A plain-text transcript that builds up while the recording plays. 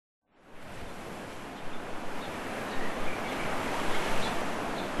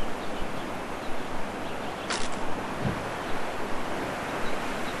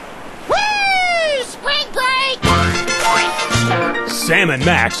Sam and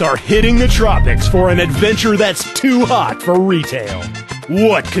Max are hitting the tropics for an adventure that's too hot for retail.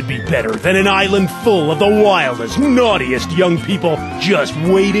 What could be better than an island full of the wildest, naughtiest young people just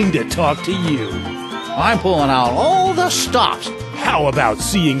waiting to talk to you? I'm pulling out all the stops. How about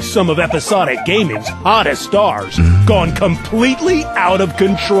seeing some of episodic gaming's hottest stars gone completely out of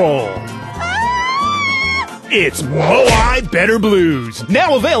control? It's Moai Better Blues,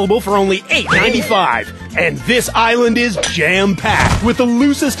 now available for only $8.95. And this island is jam-packed with the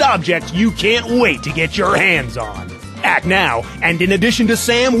loosest objects you can't wait to get your hands on. Act now, and in addition to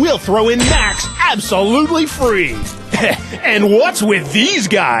Sam, we'll throw in Max absolutely free. And what's with these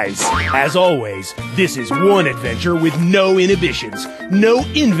guys? As always, this is one adventure with no inhibitions, no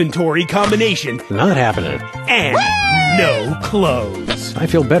inventory combination, Not happening. and no clothes. I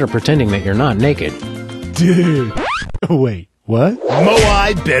feel better pretending that you're not naked. Dude. Wait, what?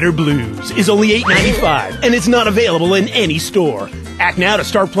 Moai Better Blues is only $8.95, and it's not available in any store. Act now to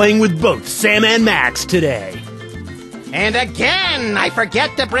start playing with both Sam and Max today. And again, I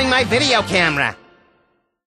forget to bring my video camera.